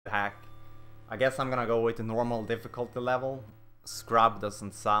hack. I guess I'm gonna go with the normal difficulty level. Scrub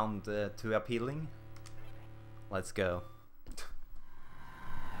doesn't sound too appealing. Let's go.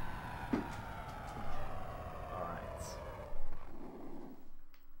 Alright.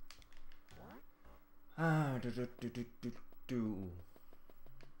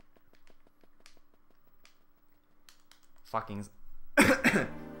 Fucking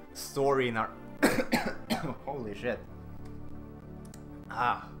story in our holy shit.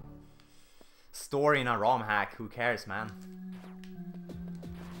 Story in a ROM hack, who cares, man?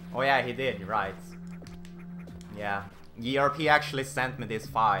 Oh yeah, he did, you're right. Yeah, ERP actually sent me this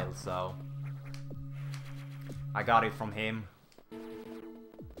file, so I got it from him.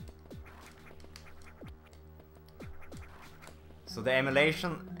 So the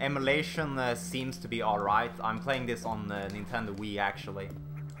emulation seems to be alright. I'm playing this on Nintendo Wii actually.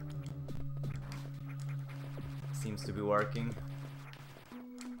 Seems to be working.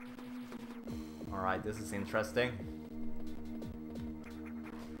 Alright, this is interesting.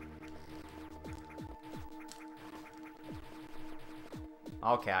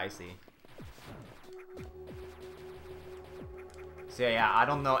 Okay, I see. So yeah, I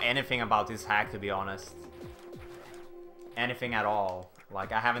don't know anything about this hack, to be honest. Anything at all.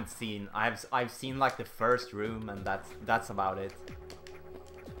 Like, I haven't seen... I've seen like the first room, and that's about it.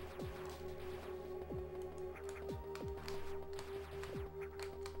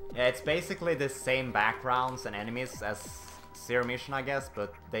 Yeah, it's basically the same backgrounds and enemies as Zero Mission, I guess,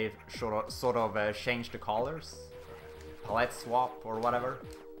 but they've sort of changed the colors. Palette swap or whatever.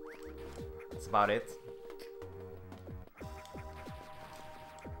 That's about it.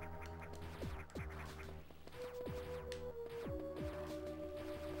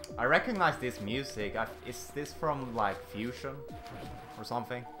 I recognize this music. Is this from like Fusion or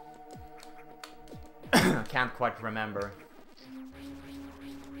something? Can't quite remember.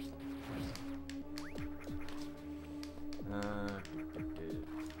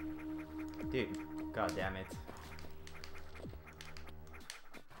 Dude, god damn it.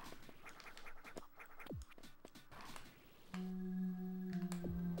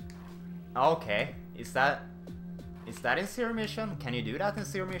 Okay, is that in Zero Mission? Can you do that in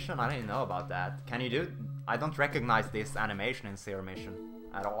Zero Mission? I didn't know about that. Can you do... I don't recognize this animation in Zero Mission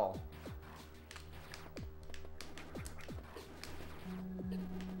at all.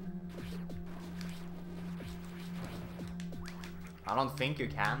 I don't think you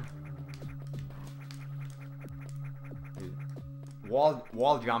can. Dude.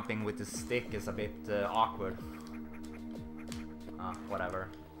 Wall jumping with the stick is a bit awkward. Whatever.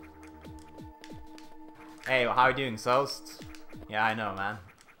 Hey, how you doing, Soast? Yeah, I know, man.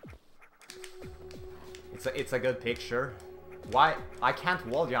 It's a good picture. Why? I can't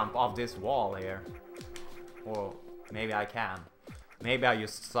wall jump off this wall here. Or maybe I can. Maybe I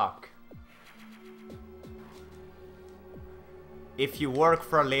just suck. If you work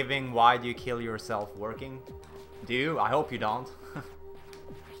for a living, why do you kill yourself working? Do you? I hope you don't.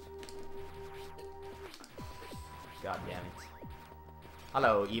 God damn it.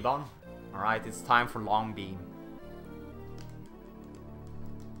 Hello, Ebon. Alright, it's time for long beam.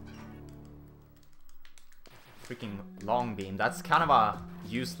 Freaking long beam. That's kind of a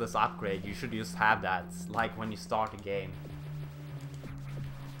useless upgrade. You should just have that, like when you start a game.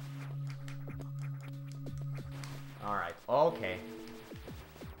 Alright, okay.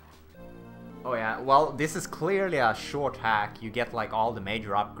 Oh yeah, well, this is clearly a short hack. You get like all the major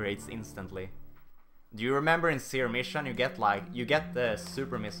upgrades instantly. Do you remember in Zero Mission you get the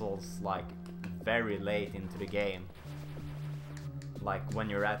super missiles like very late into the game? Like when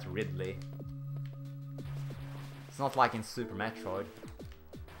you're at Ridley. It's not like in Super Metroid.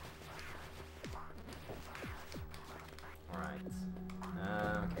 Alright.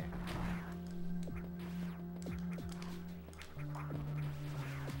 Okay.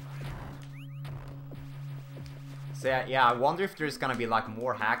 So yeah, I wonder if there's gonna be like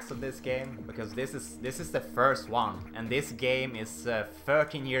more hacks of this game, because this is the first one, and this game is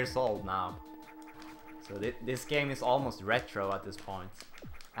 13 years old now. So this game is almost retro at this point.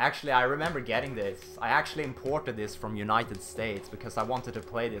 Actually, I remember getting this. I actually imported this from United States because I wanted to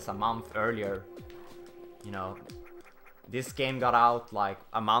play this a month earlier. You know, this game got out like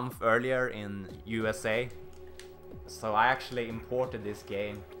a month earlier in USA. So I actually imported this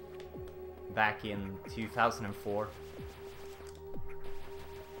game back in 2004.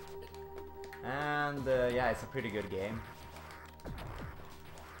 And yeah, it's a pretty good game.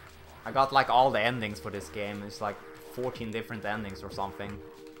 I got like all the endings for this game. It's like 14 different endings or something.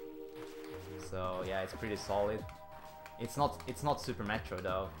 So yeah, it's pretty solid. It's not Super Metroid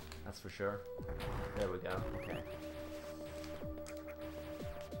though, that's for sure. There we go. Okay.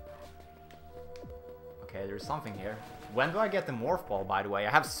 Okay, there's something here. When do I get the Morph Ball, by the way?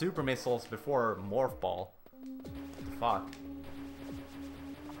 I have Super Missiles before Morph Ball. What the fuck?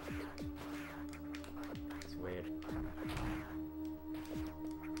 It's weird.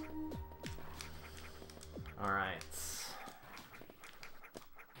 Alright.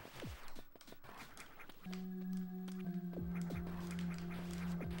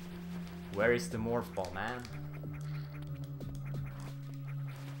 Where is the Morph Ball, man?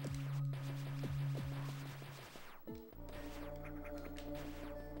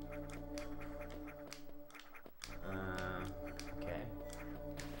 Okay.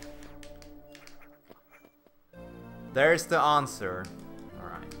 There's the answer.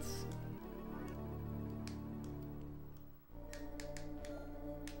 Alright.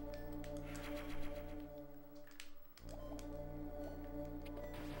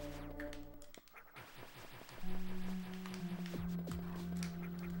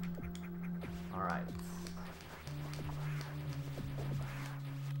 Alright.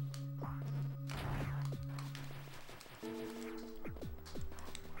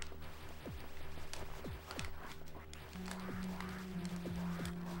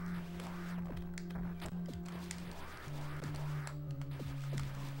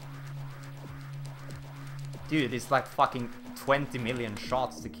 Dude, it's like fucking 20 million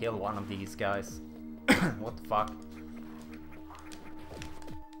shots to kill one of these guys. What the fuck?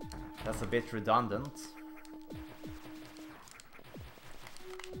 That's a bit redundant.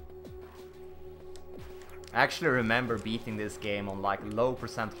 I actually remember beating this game on like low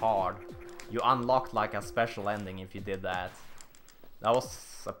 % hard. You unlocked like a special ending if you did that. That was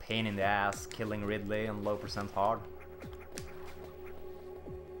a pain in the ass, killing Ridley on low % hard.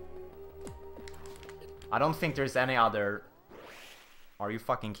 I don't think there's any other... Are you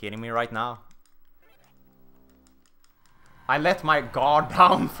fucking kidding me right now? I let my guard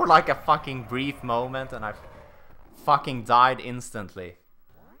down for like a fucking brief moment and I fucking died instantly.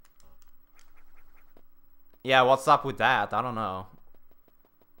 Yeah, what's up with that? I don't know.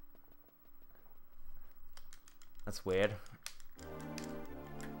 That's weird.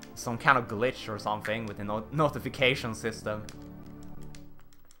 Some kind of glitch or something with the notification system.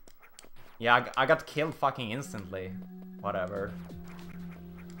 Yeah, I got killed fucking instantly. Whatever.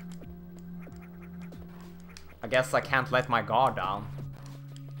 I guess I can't let my guard down.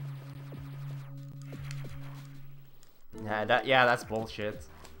 Yeah, that's bullshit.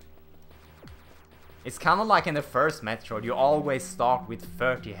 It's kind of like in the first Metroid, you always start with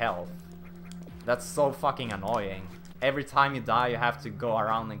 30 health. That's so fucking annoying. Every time you die, you have to go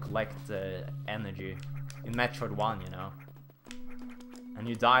around and collect energy. In Metroid 1, you know. And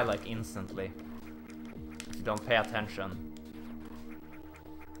you die like instantly. If you don't pay attention.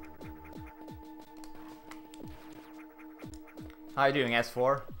 How you doing,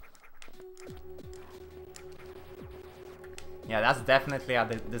 S4? Yeah, that's definitely a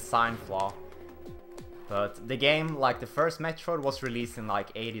design flaw. But the game, like the first Metroid, was released in like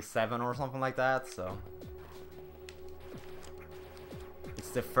 87 or something like that, so...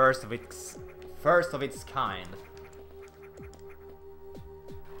 It's the first of its kind.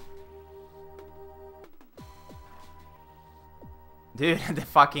 Dude, the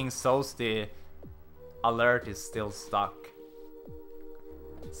fucking Soasty alert is still stuck.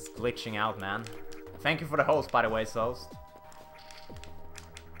 It's glitching out, man. Thank you for the host, by the way, Soast.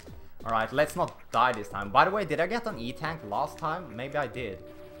 Alright, let's not die this time. By the way, did I get an E-tank last time? Maybe I did.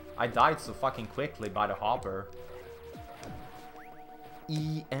 I died so fucking quickly by the hopper.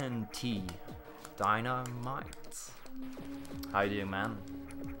 ENT. Dynamite. How you doing, man?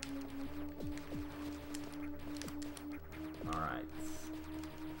 Alright.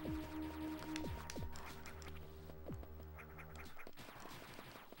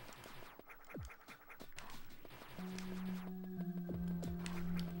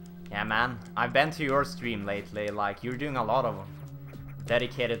 Yeah, man, I've been to your stream lately, like, you're doing a lot of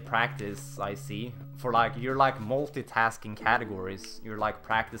dedicated practice, I see. For like, you're like multitasking categories. You're like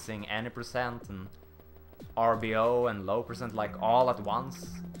practicing any % and RBO and low %, like all at once.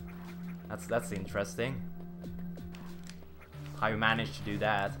 That's interesting. How you manage to do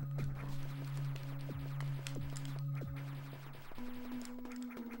that.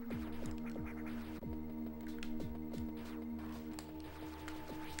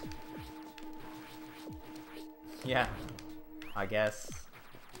 Yeah, I guess.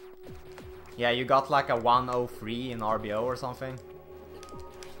 Yeah, you got like a 103 in RBO or something.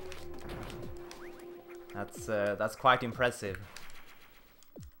 That's quite impressive.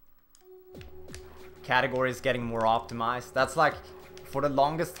 Category is getting more optimized. That's like, for the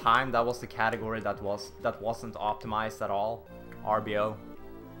longest time, that was the category that wasn't optimized at all. RBO.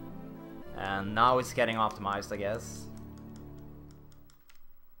 And now it's getting optimized, I guess.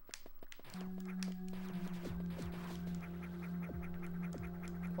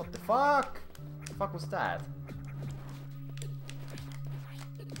 What the fuck? What the fuck was that?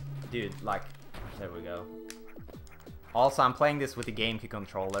 Dude, like, there we go. Also, I'm playing this with the GameCube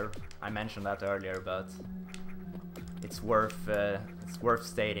controller. I mentioned that earlier, but it's worth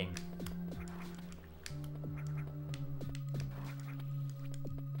stating.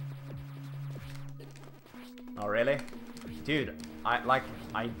 Oh really? Dude,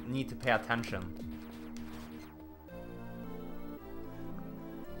 I need to pay attention.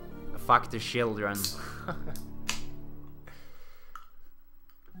 Fuck the children.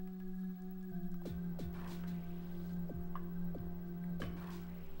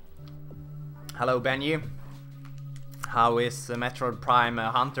 Hello Benji. How is Metroid Prime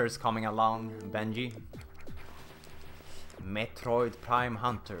Hunters coming along, Benji? Metroid Prime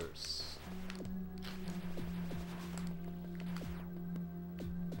Hunters.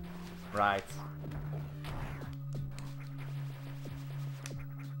 Right.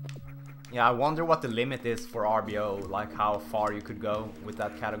 Yeah, I wonder what the limit is for RBO, like how far you could go with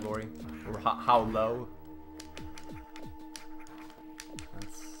that category, or how low.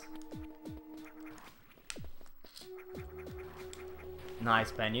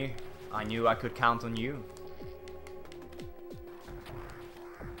 Nice, Benny. I knew I could count on you.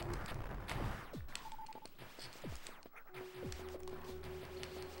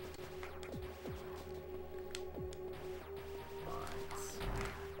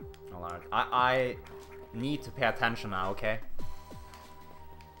 Alright. I need to pay attention now, okay?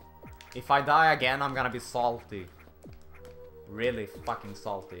 If I die again, I'm gonna be salty. Really fucking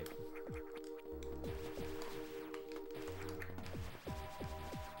salty.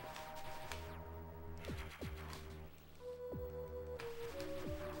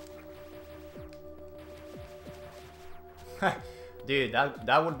 Dude,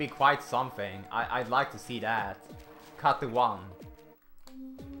 that would be quite something. I'd like to see that. Cut the one.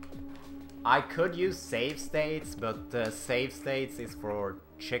 I could use save states, but save states is for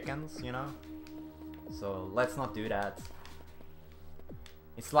chickens, you know? So let's not do that.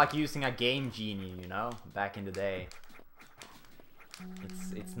 It's like using a game genie, you know? Back in the day.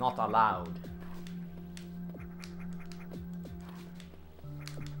 It's not allowed.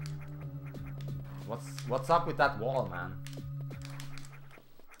 What's up with that wall, man?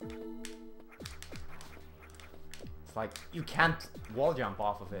 It's like, you can't wall jump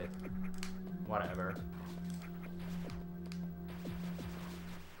off of it. Whatever.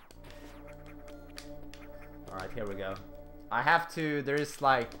 Alright, here we go. I have to, there's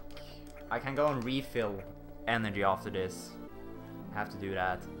like, I can go and refill energy after this. I have to do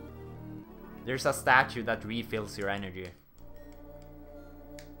that. There's a statue that refills your energy.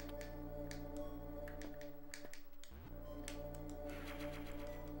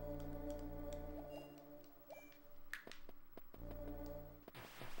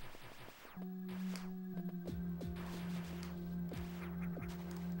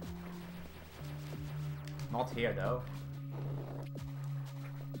 Not here though.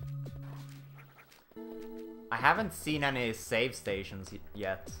 I haven't seen any save stations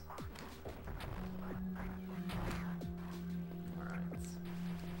yet. Alright.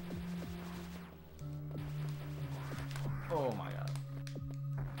 Oh my god.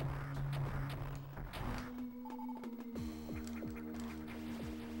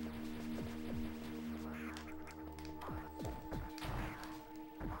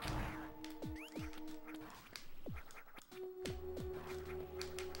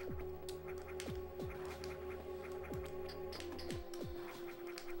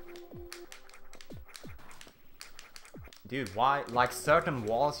 Dude, why? Like certain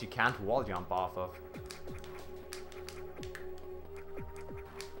walls you can't wall jump off of.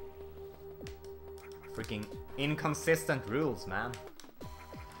 Freaking inconsistent rules, man.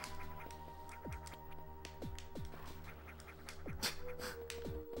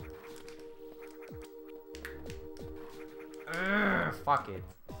 Fuck it.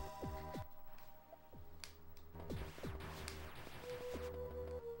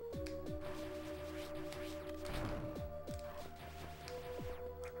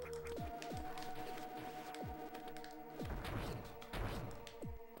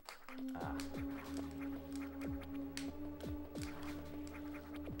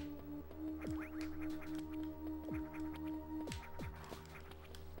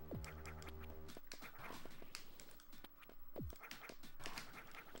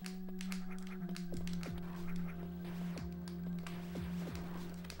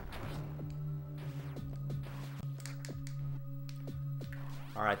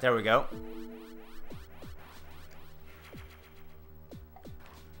 Alright, there we go.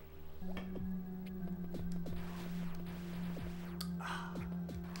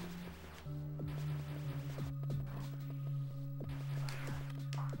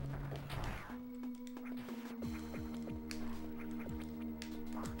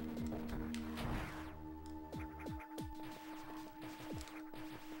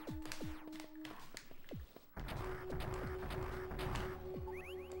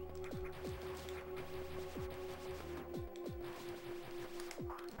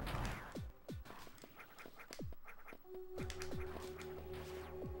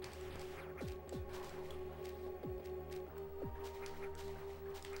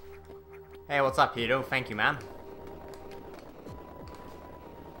 Hey, what's up, Hiro? Thank you, man.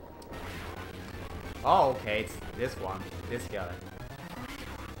 Oh, okay, it's this one. This guy.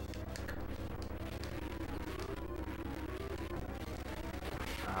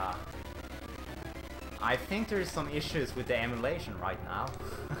 I think there's some issues with the emulation right now.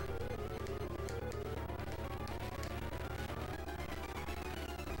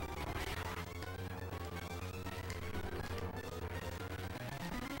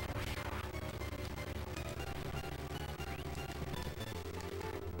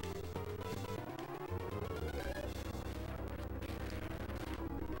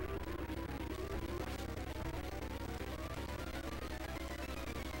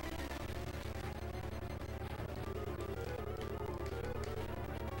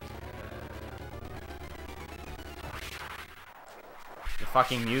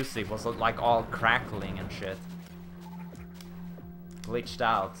 Fucking music was like all crackling and shit. Glitched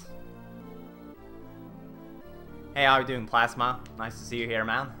out. Hey, how you doing, Plasma? Nice to see you here,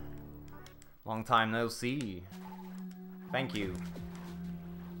 man. Long time no see. Thank you.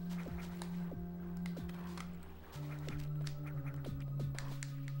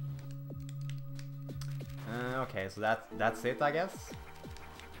 Okay, so that's it, I guess.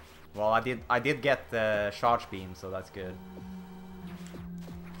 Well, I did get the charge beam, so that's good.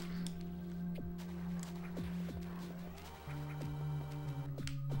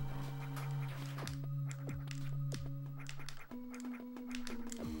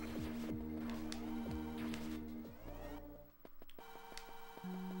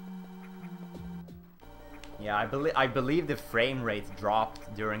 Yeah, I believe the frame rate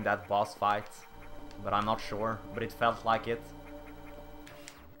dropped during that boss fight, but I'm not sure, but it felt like it.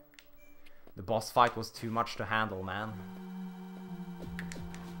 The boss fight was too much to handle, man.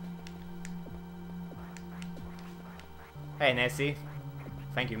 Hey, Nessie.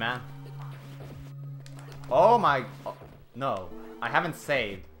 Thank you, man. Oh my... Oh, no, I haven't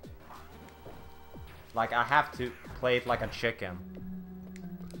saved. Like, I have to play it like a chicken.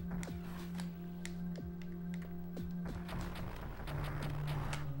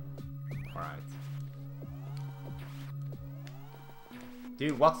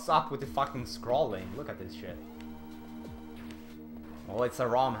 Dude, what's up with the fucking scrolling? Look at this shit. Well, it's a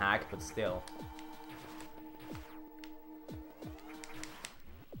ROM hack, but still.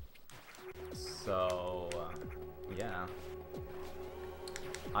 So, yeah.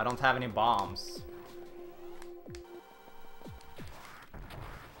 I don't have any bombs.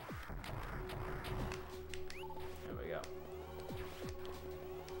 There we go.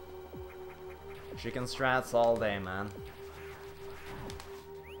 Chicken strats all day, man.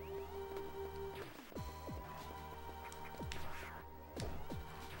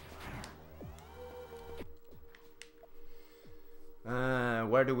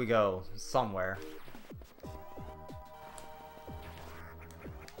 Where do we go? Somewhere.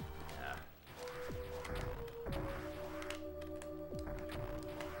 Yeah.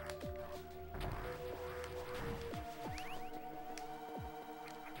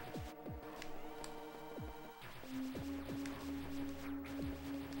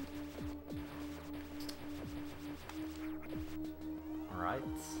 All right.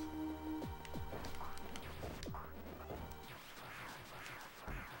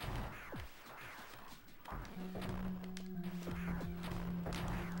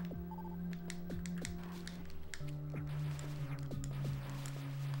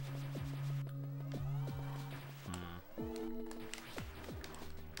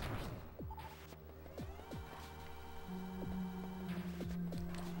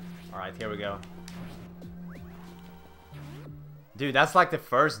 Alright, here we go. Dude, that's like the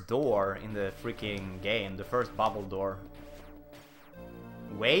first door in the freaking game. The first bubble door.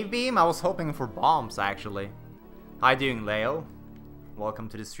 Wave beam? I was hoping for bombs, actually. How you doing, Leo? Welcome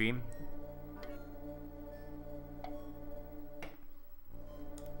to the stream.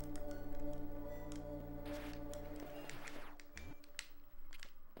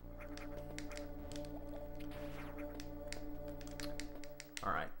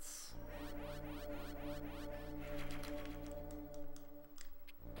 Alright.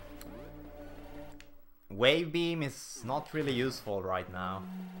 Wave beam is not really useful right now.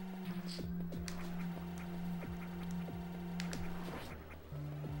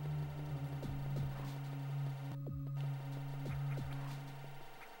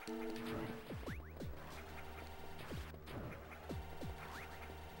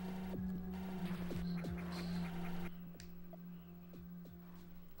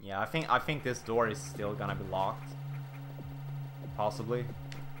 Yeah, I think this door is still gonna be locked. Possibly.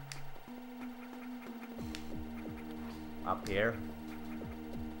 Up here.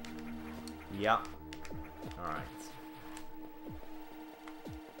 Yeah. Alright.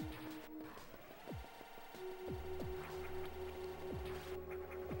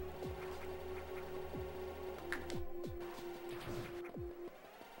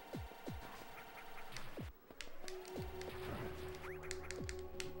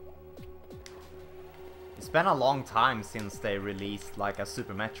 It's been a long time since they released like a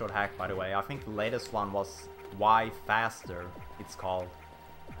Super Metroid hack, by the way. I think the latest one was Why Faster, it's called.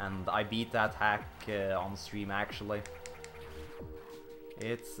 And I beat that hack on stream actually.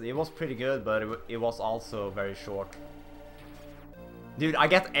 It was pretty good, but it was also very short. Dude, I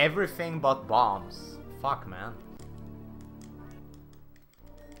get everything but bombs. Fuck, man.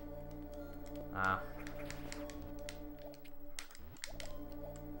 Ah.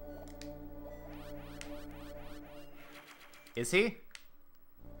 Is he?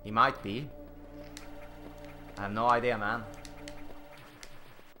 He might be. I have no idea, man.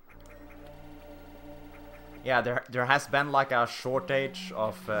 Yeah, there has been like a shortage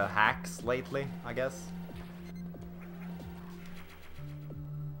of hacks lately, I guess.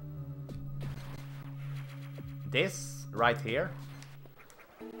 This right here.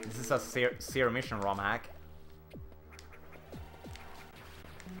 This is a zero mission ROM hack.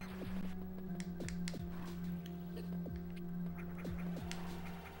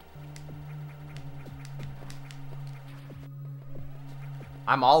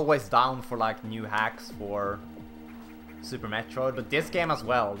 I'm always down for like new hacks for Super Metroid, but this game as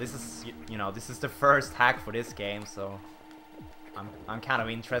well. This is, you know, this is the first hack for this game, so I'm kind of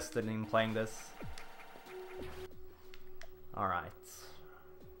interested in playing this. All right.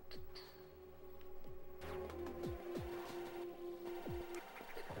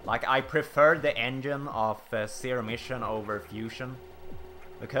 Like, I prefer the engine of Zero Mission over Fusion,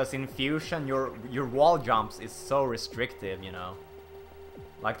 because in Fusion your wall jumps is so restrictive, you know.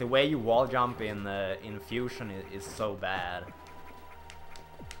 Like, the way you wall jump in Fusion is so bad.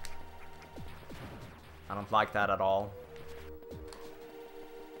 I don't like that at all.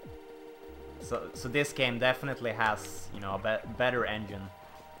 So this game definitely has, you know, a better engine.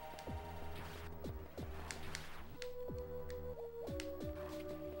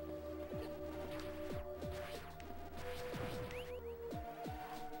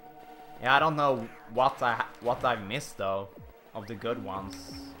 Yeah, I don't know what I missed though, of the good ones.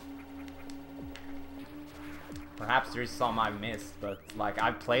 Perhaps there's some I missed, but like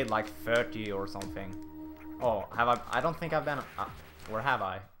I've played like 30 or something. Oh, have I don't think I've been. Or have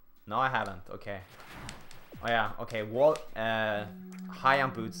I? No, I haven't. Okay. Oh yeah. Okay. Wall. High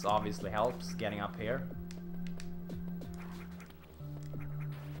jump boots obviously helps getting up here.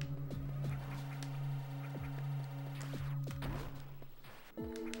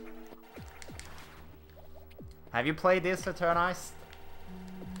 Have you played this, Eternized?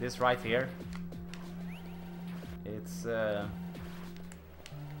 This right here. It's the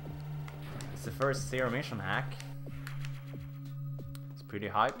first Zero Mission hack. It's pretty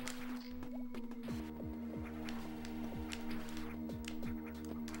hype.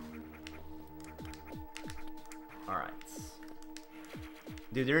 Alright.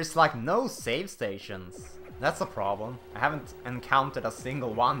 Dude, there's like no save stations. That's a problem. I haven't encountered a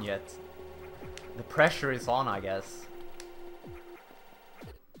single one yet. The pressure is on, I guess.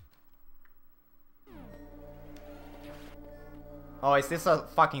 Oh, is this a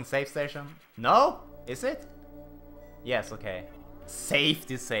fucking save station? No? Is it? Yes, okay.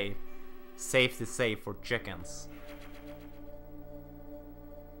 Safety save. Safety save for chickens.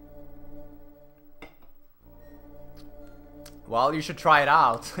 Well, you should try it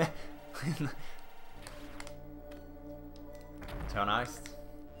out. Eternized.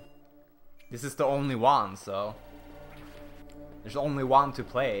 This is the only one, so there's only one to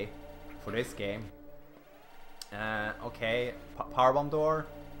play for this game. Okay, powerbomb door.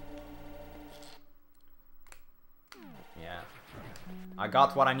 Yeah, I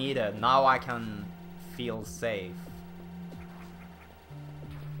got what I needed. Now I can feel safe.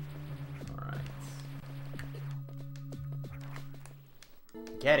 All right.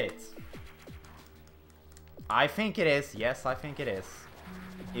 Get it. I think it is. Yes, I think it is.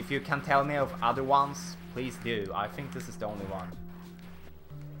 If you can tell me of other ones, please do. I think this is the only one.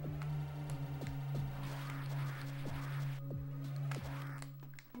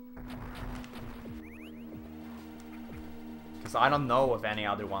 Because I don't know of any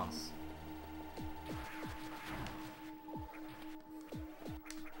other ones.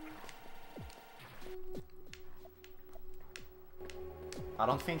 I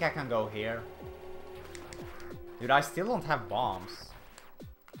don't think I can go here. Dude, I still don't have bombs.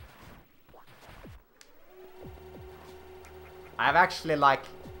 I've actually, like,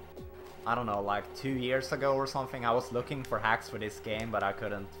 I don't know, like 2 years ago or something, I was looking for hacks for this game, but I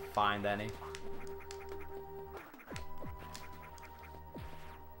couldn't find any.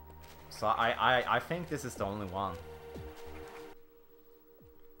 So I think this is the only one.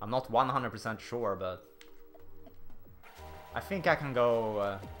 I'm not 100% sure, but I think I can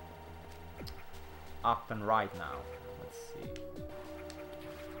go up and right now. Let's see.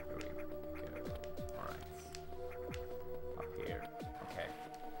 Here we go. Alright. Up here. Okay.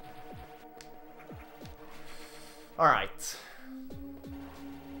 Alright.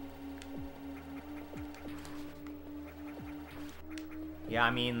 Yeah, I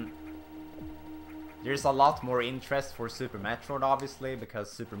mean, there's a lot more interest for Super Metroid, obviously,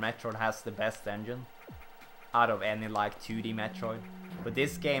 because Super Metroid has the best engine out of any, like, 2D Metroid. But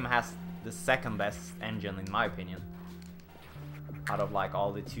this game has the second best engine, in my opinion, out of, like,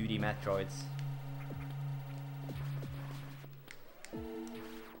 all the 2D Metroids.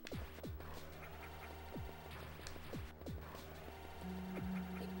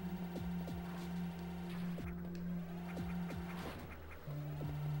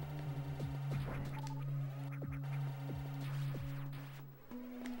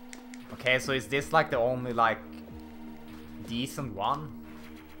 Okay, so is this like the only like decent one?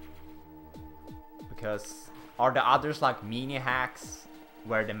 Because are the others like mini hacks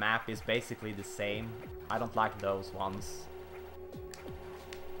where the map is basically the same? I don't like those ones.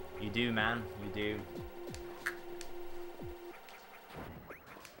 You do, man, you do.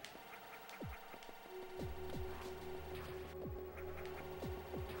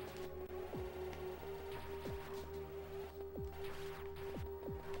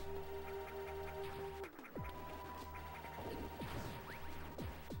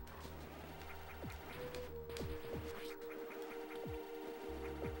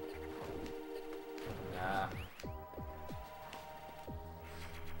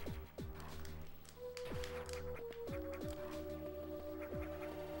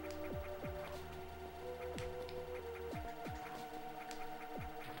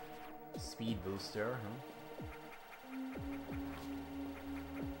 Speed booster, huh?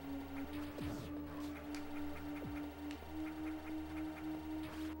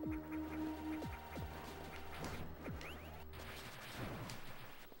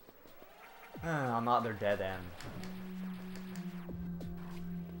 Another dead end.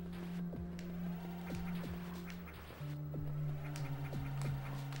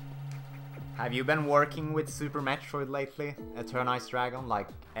 Have you been working with Super Metroid lately, Eternize Dragon? Like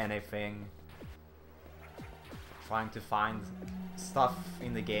anything? Trying to find stuff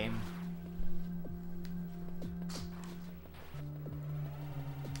in the game?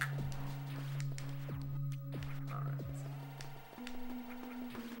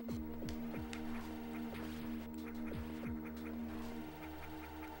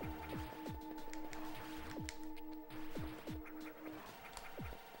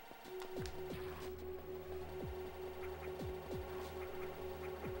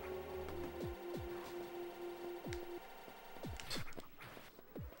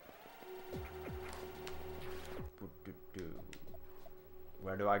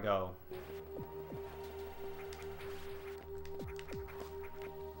 Where do I go?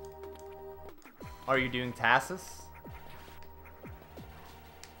 Are you doing tasks?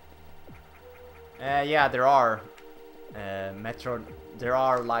 Yeah, there are. Metroid. There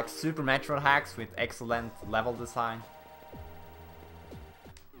are like Super Metroid hacks with excellent level design.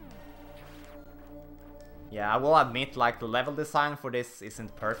 Yeah, I will admit, like, the level design for this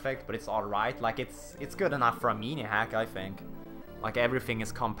isn't perfect, but it's alright. Like, it's good enough for a mini hack, I think. Like, everything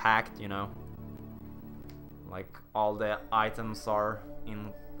is compact, you know. Like, all the items are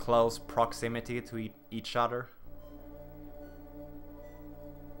in close proximity to each other.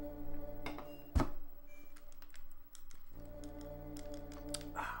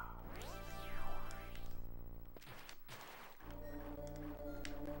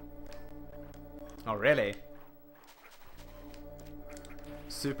 Oh, really?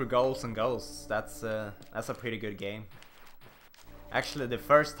 Super Goals and Ghosts. That's a pretty good game. Actually, the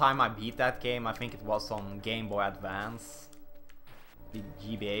first time I beat that game, I think it was on Game Boy Advance. The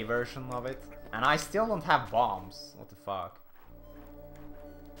GBA version of it. And I still don't have bombs. What the fuck?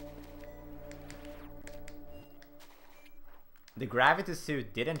 The gravity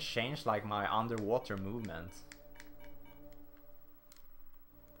suit didn't change like my underwater movement.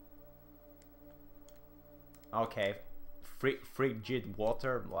 Okay. Frigid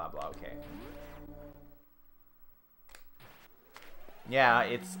water, blah blah, okay. Yeah,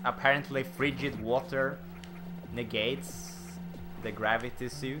 it's apparently frigid water negates the gravity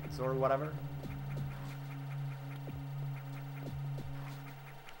suit or whatever.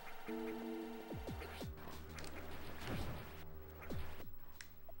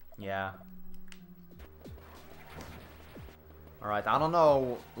 Yeah. Alright, I don't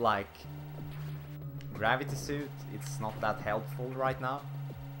know, like, gravity suit, it's not that helpful right now.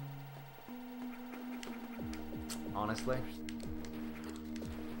 Honestly.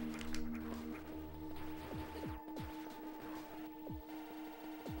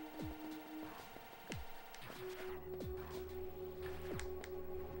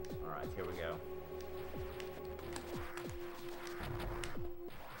 Alright, here we go.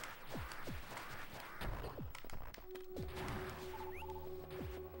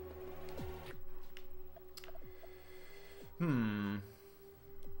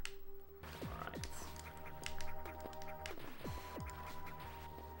 Alright.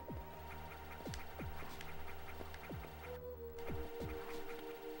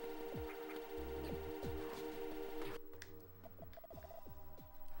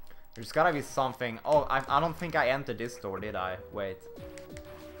 There's gotta be something. Oh, I don't think I entered this door, did I? Wait.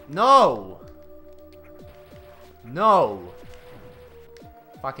 No! No!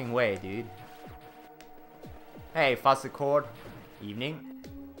 Fucking way, dude. Hey, fuzzy cord. Evening.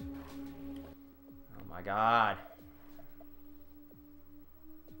 Oh my god.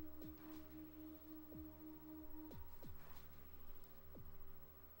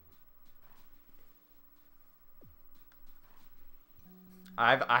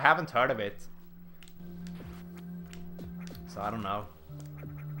 I haven't heard of it. So I don't know.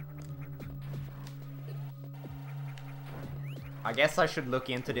 I guess I should look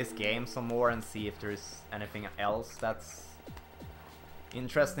into this game some more and see if there's anything else that's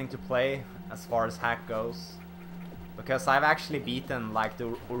interesting to play as far as hack goes. Because I've actually beaten like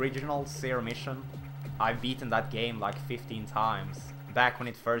the original Zero Mission. I've beaten that game like 15 times back when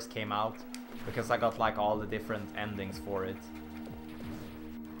it first came out, because I got like all the different endings for it.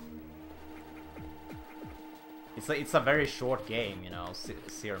 It's a very short game, you know,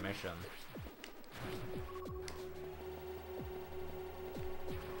 Zero Mission.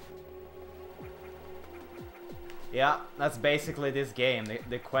 Yeah, that's basically this game.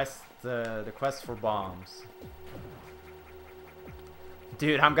 The quest for bombs.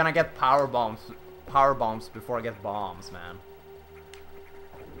 Dude, I'm gonna get power bombs before I get bombs, man.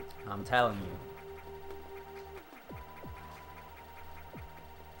 I'm telling you.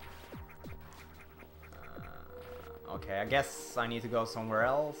 Okay, I guess I need to go somewhere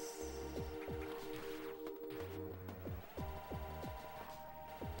else.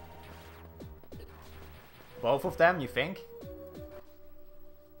 Both of them, you think?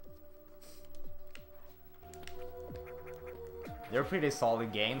 They're pretty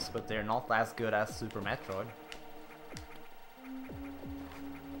solid games, but they're not as good as Super Metroid.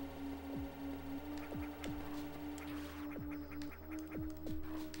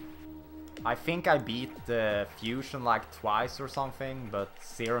 I think I beat the Fusion like twice or something, but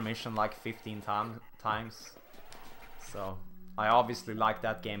Zero Mission like 15 times. So, I obviously like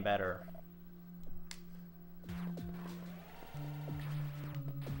that game better.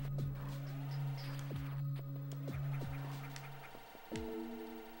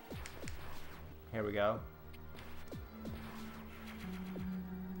 Here we go.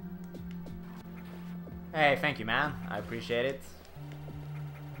 Hey, thank you, man. I appreciate it.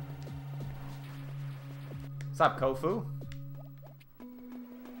 What's up, Kofu?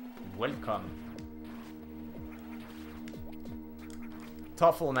 Welcome.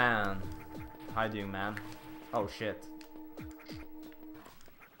 Toffle man. How you doing, man? Oh shit.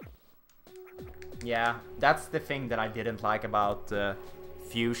 Yeah, that's the thing that I didn't like about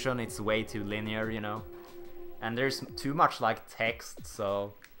Fusion. It's way too linear, you know. And there's too much like text,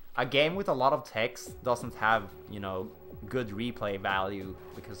 so a game with a lot of text doesn't have, you know, good replay value,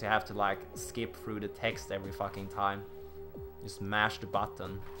 because you have to like skip through the text every fucking time. Just mash the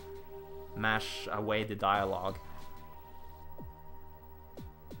button. Mash away the dialogue.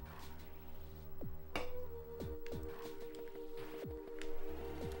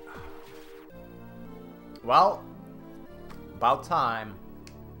 Well, About time.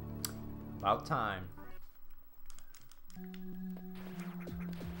 About time.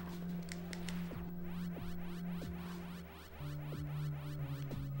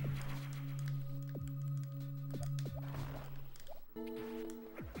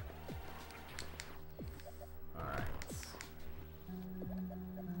 Alright.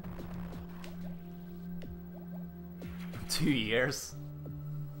 Two years.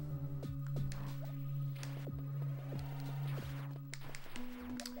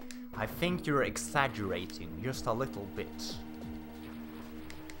 I think you're exaggerating just a little bit.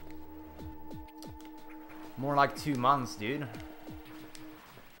 More like 2 months, dude.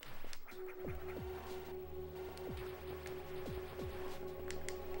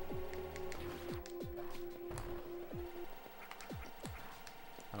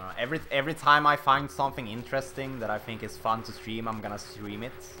 I don't know, every time I find something interesting that I think is fun to stream, I'm gonna stream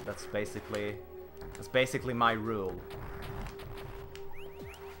it. That's basically my rule.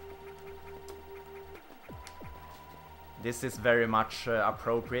 This is very much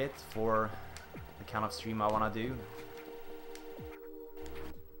appropriate for the kind of stream I want to do.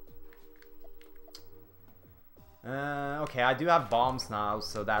 Okay, I do have bombs now,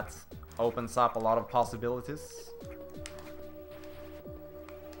 so that opens up a lot of possibilities.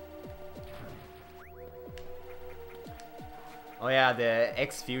 Oh yeah, the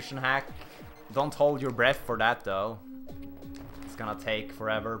X-Fusion hack. Don't hold your breath for that though. It's gonna take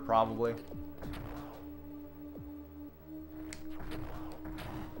forever, probably.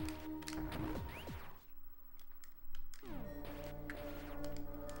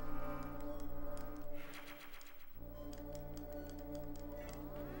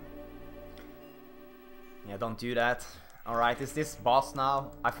 Yeah, don't do that. Alright, is this boss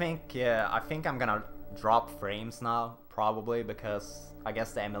now? I think I'm gonna drop frames now, probably, because I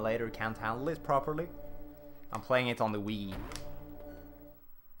guess the emulator can't handle it properly. I'm playing it on the Wii.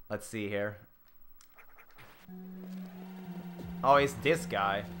 Let's see here. Oh, it's this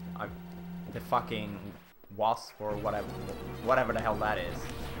guy. The fucking wasp or whatever the hell that is.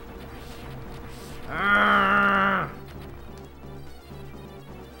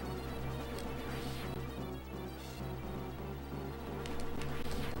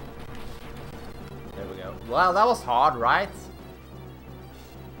 There we go. Well, that was hard, right?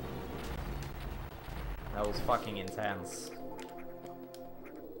 That was fucking intense.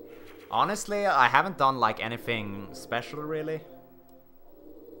 Honestly, I haven't done like anything special really.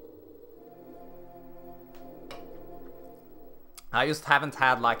 I just haven't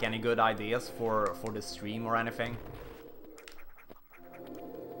had like any good ideas for the stream or anything.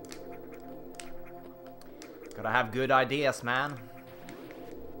 Gotta have good ideas, man.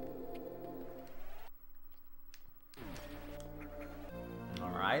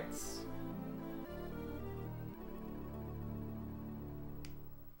 Alright.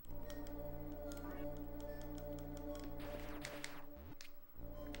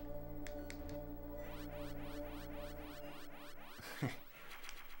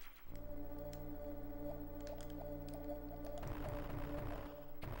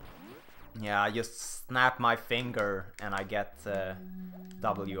 Yeah, I just snap my finger and I get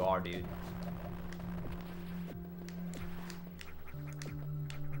WR, dude.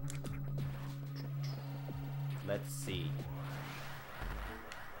 Let's see.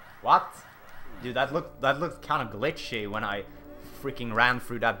 What? Dude, that looked kind of glitchy when I freaking ran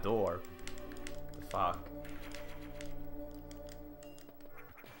through that door. The fuck.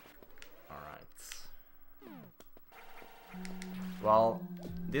 Alright. Well,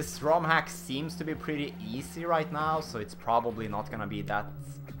 this ROM hack seems to be pretty easy right now, so it's probably not gonna be that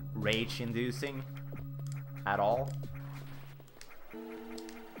rage-inducing at all.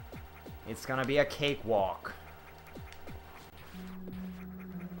 It's gonna be a cakewalk.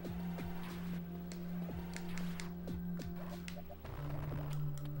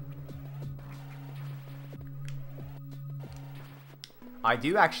 I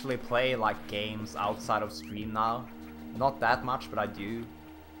do actually play like games outside of stream now. Not that much, but I do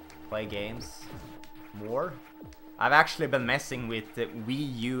play games more. I've actually been messing with the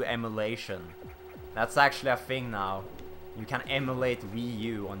Wii U emulation. That's actually a thing now. You can emulate Wii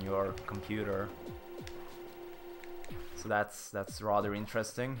U on your computer. So that's rather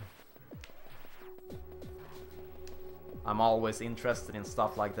interesting. I'm always interested in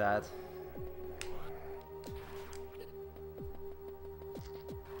stuff like that.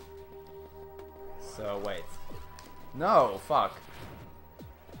 So wait. No, fuck.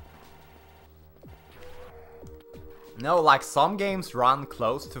 No, like some games run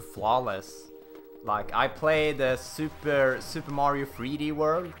close to flawless. Like I played Super Mario 3D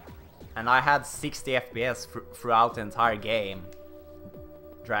World And I had 60 FPS throughout the entire game,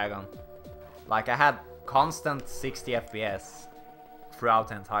 Dragon. Like, I had constant 60 FPS throughout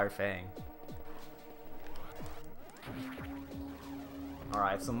the entire thing.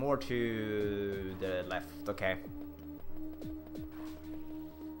 Alright, so more to the left, okay.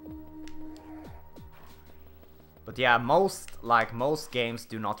 But yeah, most games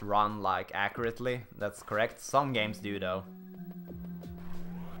do not run like accurately, that's correct. Some games do though.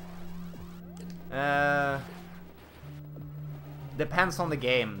 Depends on the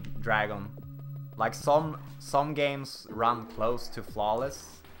game, Dragon. Like some games run close to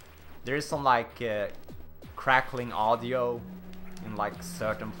flawless. There is some like crackling audio in like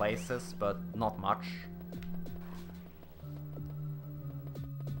certain places, but not much.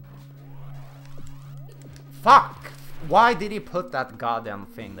 Fuck! Why did he put that goddamn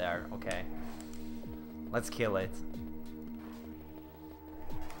thing there? Okay. Let's kill it.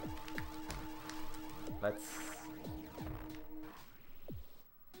 Let's...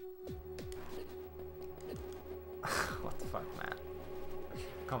 What the fuck, man?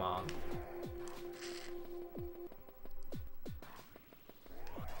 Come on.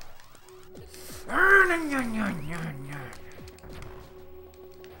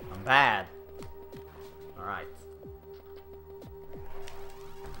 I'm bad. Alright.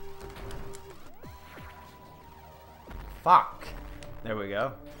 Fuck. There we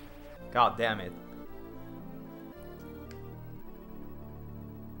go. God damn it.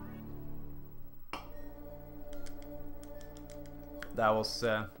 That was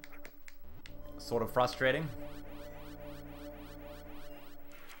sort of frustrating.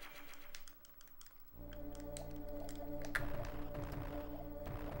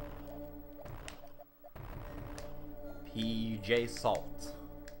 PJ Salt.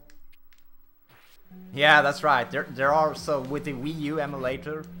 Yeah, that's right. There are, so with the Wii U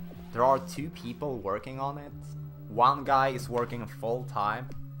emulator, there are 2 people working on it. One guy is working full time,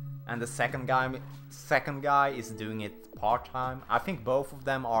 and the second guy is doing it part time. I think both of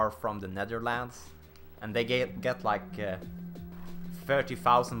them are from the Netherlands, and they get like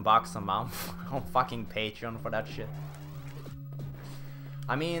 30,000 bucks a month on fucking Patreon for that shit.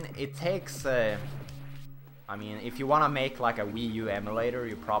 I mean, it takes. I mean, if you wanna make like a Wii U emulator,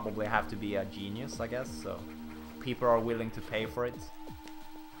 you probably have to be a genius, I guess. So people are willing to pay for it.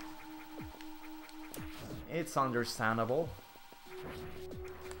 It's understandable.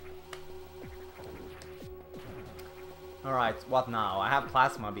 Alright, what now? I have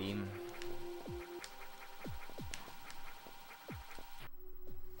Plasma Beam.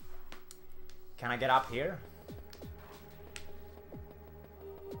 Can I get up here?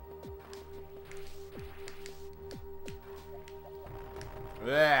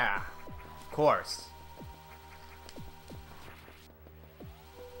 Yeah, of course.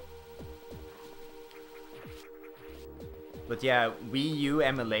 But yeah, Wii U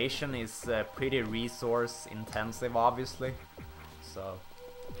emulation is pretty resource intensive, obviously. So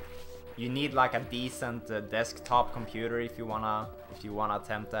you need like a decent desktop computer if you wanna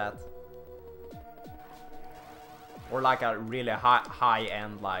attempt that, or like a really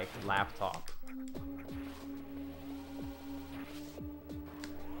high-end like laptop.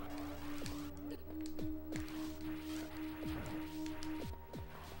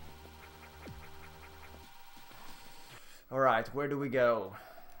 Alright, where do we go?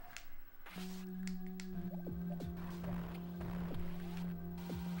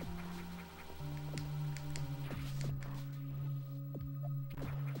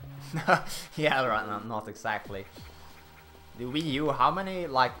 Yeah, right, not exactly. The Wii U, how many,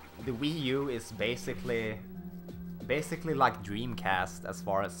 like, the Wii U is basically like Dreamcast as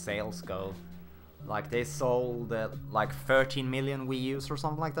far as sales go. Like, they sold like 13 million Wii U's or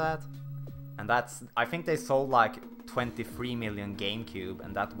something like that. And that's, I think they sold like 23 million GameCube,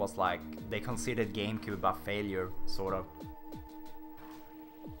 and that was like, they considered GameCube a failure, sort of.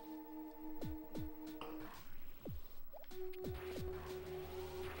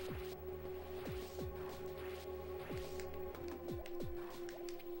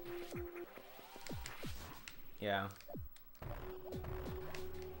 Yeah.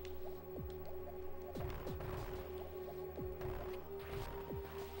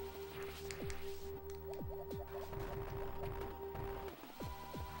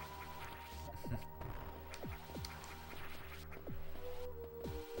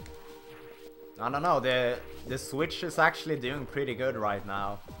 I don't know, the Switch is actually doing pretty good right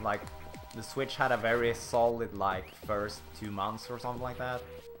now. Like, the Switch had a very solid, like, first 2 months or something like that.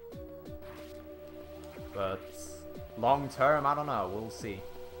 But long term, I don't know, we'll see.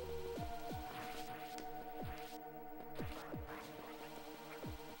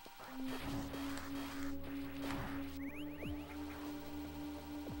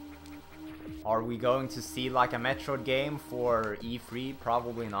 Are we going to see like a Metroid game for E3?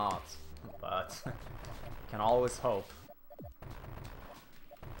 Probably not, but can always hope.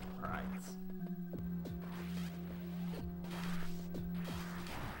 Alright.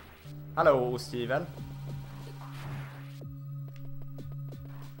 Hello, Steven.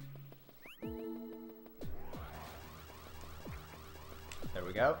 There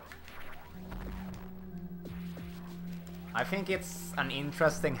we go. I think it's an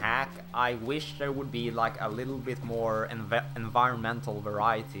interesting hack. I wish there would be like a little bit more environmental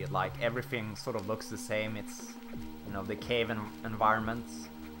variety. Like everything sort of looks the same. It's, you know, the cave environments.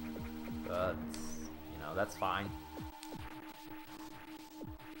 But, you know, that's fine.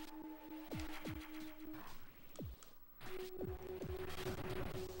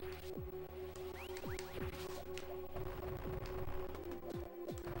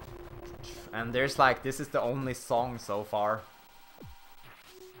 And there's like, this is the only song so far.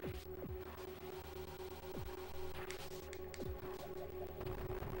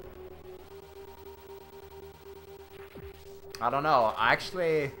 I don't know,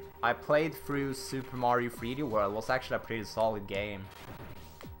 actually, I played through Super Mario 3D World. It was actually a pretty solid game.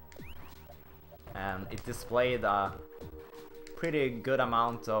 And it displayed a pretty good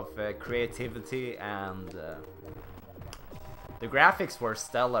amount of creativity, and the graphics were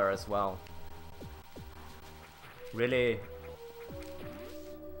stellar as well. Really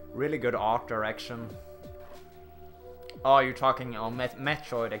good art direction. Oh, you're talking on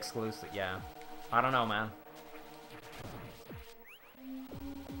Metroid exclusive, yeah. I don't know, man.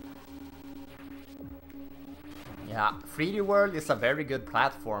 Yeah, 3D World is a very good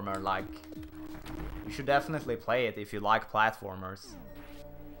platformer, like, you should definitely play it if you like platformers.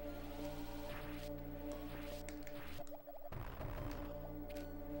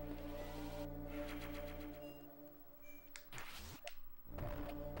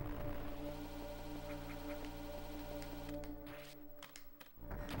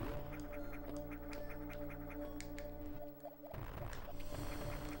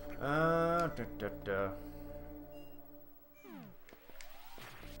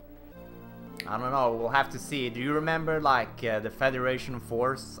 I don't know, we'll have to see. Do you remember like the Federation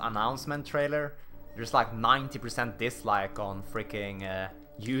Force announcement trailer? There's like 90% dislike on freaking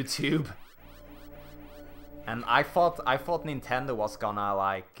YouTube. And I thought Nintendo was gonna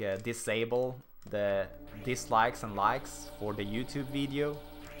like disable the dislikes and likes for the YouTube video,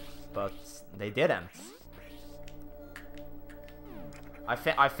 but they didn't.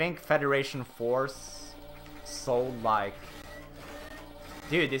 I think Federation Force sold like...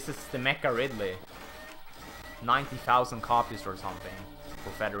 Dude, this is the Mecha Ridley. 90,000 copies or something for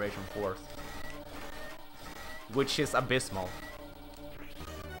Federation Force. Which is abysmal.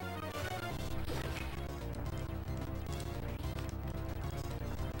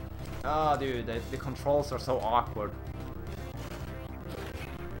 Oh, dude, the controls are so awkward.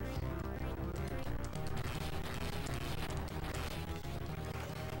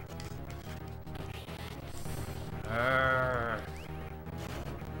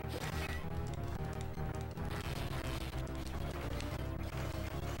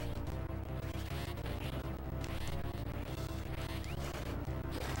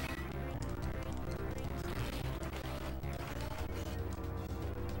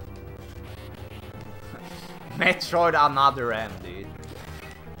 Metroid Another M, dude.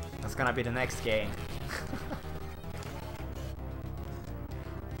 That's gonna be the next game.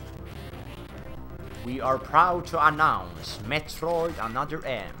 We are proud to announce Metroid Another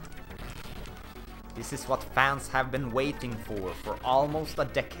M. This is what fans have been waiting for almost a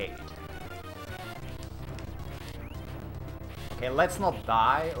decade. Okay, let's not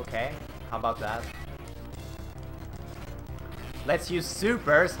die, okay? How about that? Let's use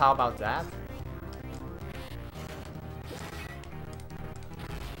supers, how about that?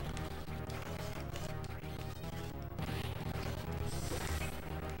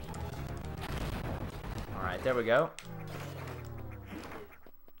 There we go.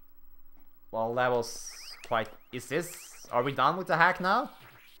 Well, that was quite... Is this... Are we done with the hack now?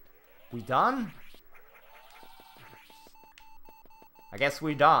 We done? I guess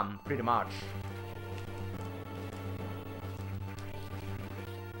we're done, pretty much.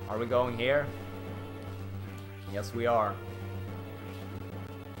 Are we going here? Yes, we are.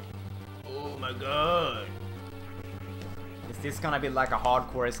 Oh my god. Is this gonna be like a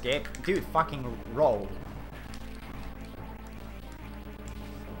hardcore escape? Dude, fucking roll.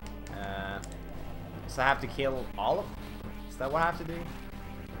 So I have to kill all of them? Is that what I have to do?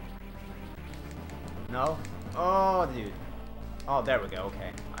 No? Oh, dude. Oh, there we go.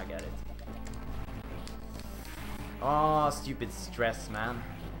 Okay, I get it. Oh, stupid stress, man.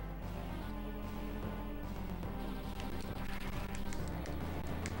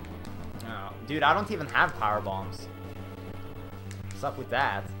 Dude, I don't even have power bombs. What's up with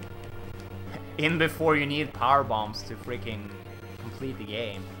that? In before you need power bombs to freaking complete the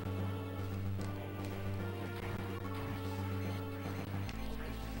game.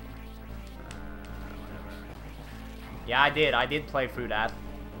 Yeah, I did play through that.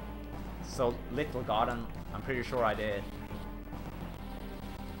 So, Little Garden, I'm pretty sure I did.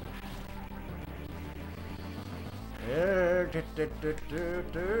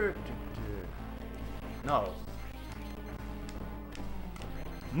 No.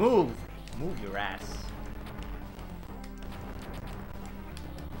 Move! Move your ass.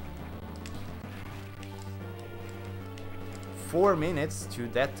 Four minutes to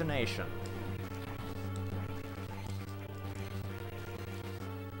detonation.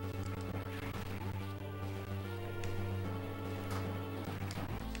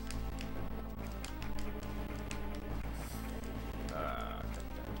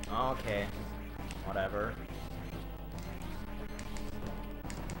 Okay, whatever.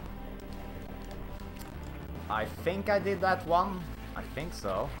 I think I did that one. I think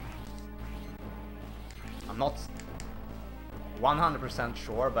so. I'm not 100%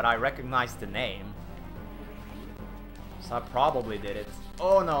 sure, but I recognize the name. So I probably did it.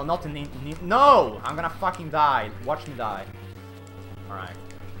 Oh no, not in no! I'm gonna fucking die. Watch me die. Alright.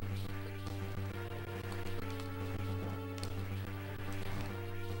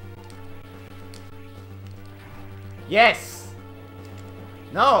 Yes!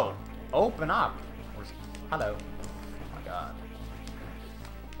 No! Open up! Hello. Oh my god.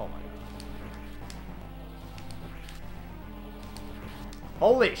 Oh my god.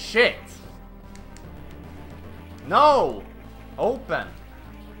 Holy shit! No! Open!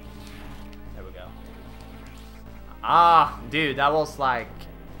 There we go. Ah, dude, that was like...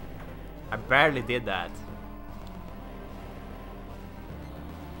 I barely did that.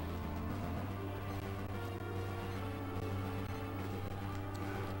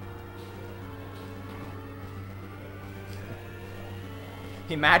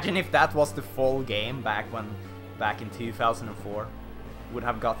 Imagine if that was the full game back in 2004. Would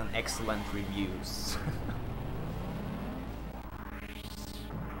have gotten excellent reviews.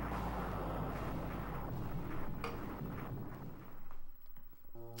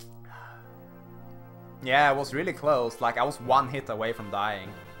 Yeah, it was really close. Like, I was one hit away from dying.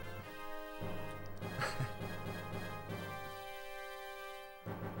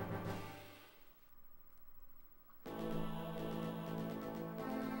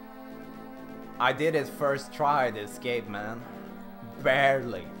 I did it first try to escape, man.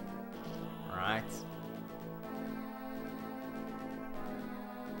 Barely. Alright.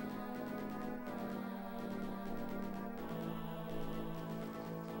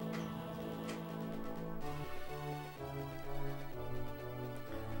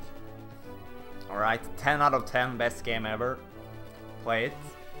 Alright, 10 out of 10, best game ever. Play it.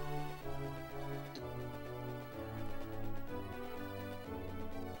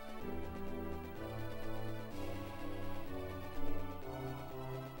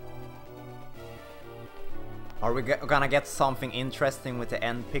 Are we gonna get something interesting with the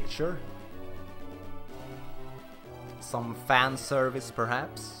end picture? Some fan service,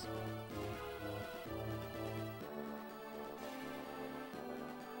 perhaps?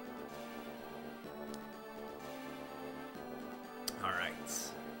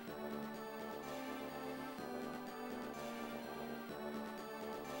 Alright.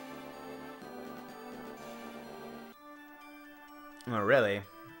 Oh, really?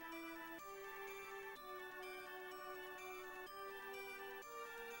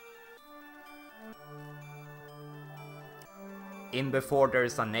 In before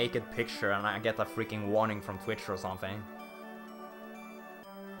there's a naked picture and I get a freaking warning from Twitch or something.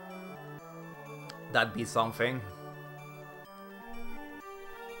 That'd be something.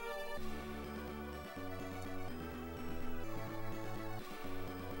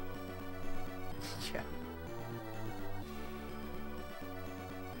 Yeah.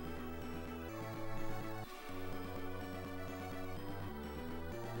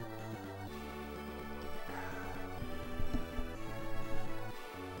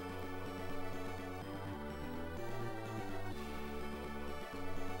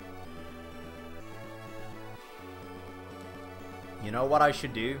 You know what I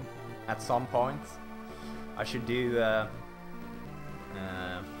should do at some point? I should do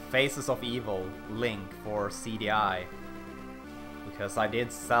Faces of Evil Link for CDI. Because I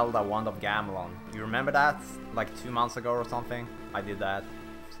did Zelda Wand of Gamelon. You remember that? Like 2 months ago or something? I did that.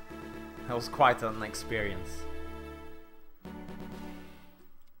 It was quite an experience.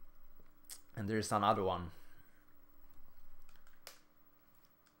 And there's another one.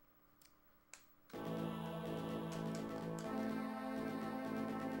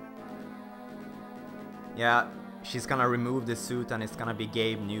 Yeah, she's gonna remove the suit and it's gonna be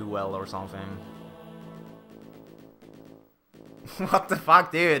Gabe Newell or something. What the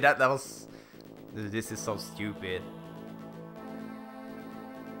fuck, dude? That was... Dude, this is so stupid.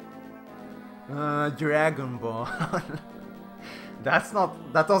 Dragon Ball. That's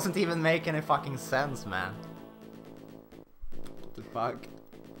not... That doesn't even make any fucking sense, man. What the fuck?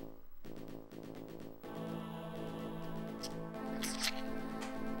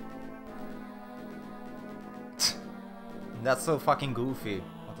 That's so fucking goofy.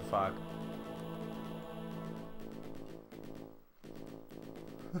 What the fuck?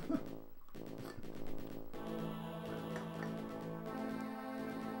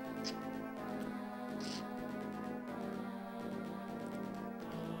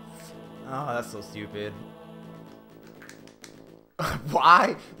 Oh, that's so stupid.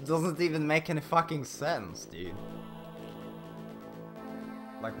 Why? Doesn't even make any fucking sense, dude.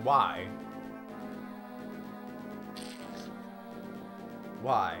 Like, why?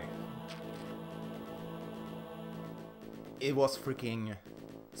 Why? It was freaking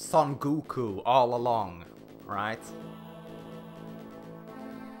Son Goku all along, right?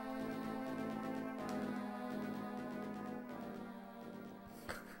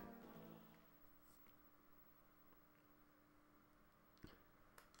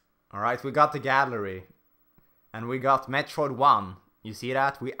 Alright, we got the gallery. And we got Metroid 1. You see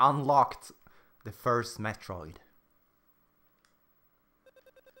that? We unlocked the first Metroid.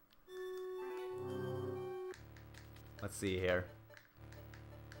 Let's see here.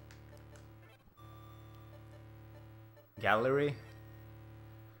 Gallery?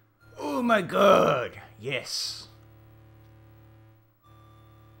 Oh my god! Yes!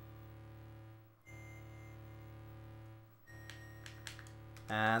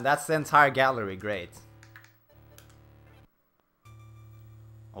 And that's the entire gallery, great.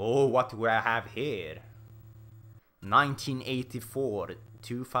 Oh, what do I have here? 1984,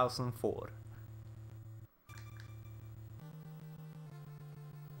 2004.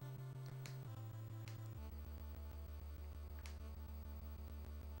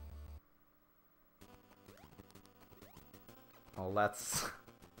 Well, that's...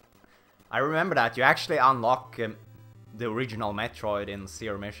 I remember that you actually unlock the original Metroid in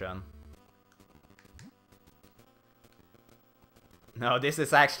Zero Mission. No, this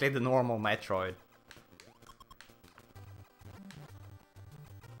is actually the normal Metroid.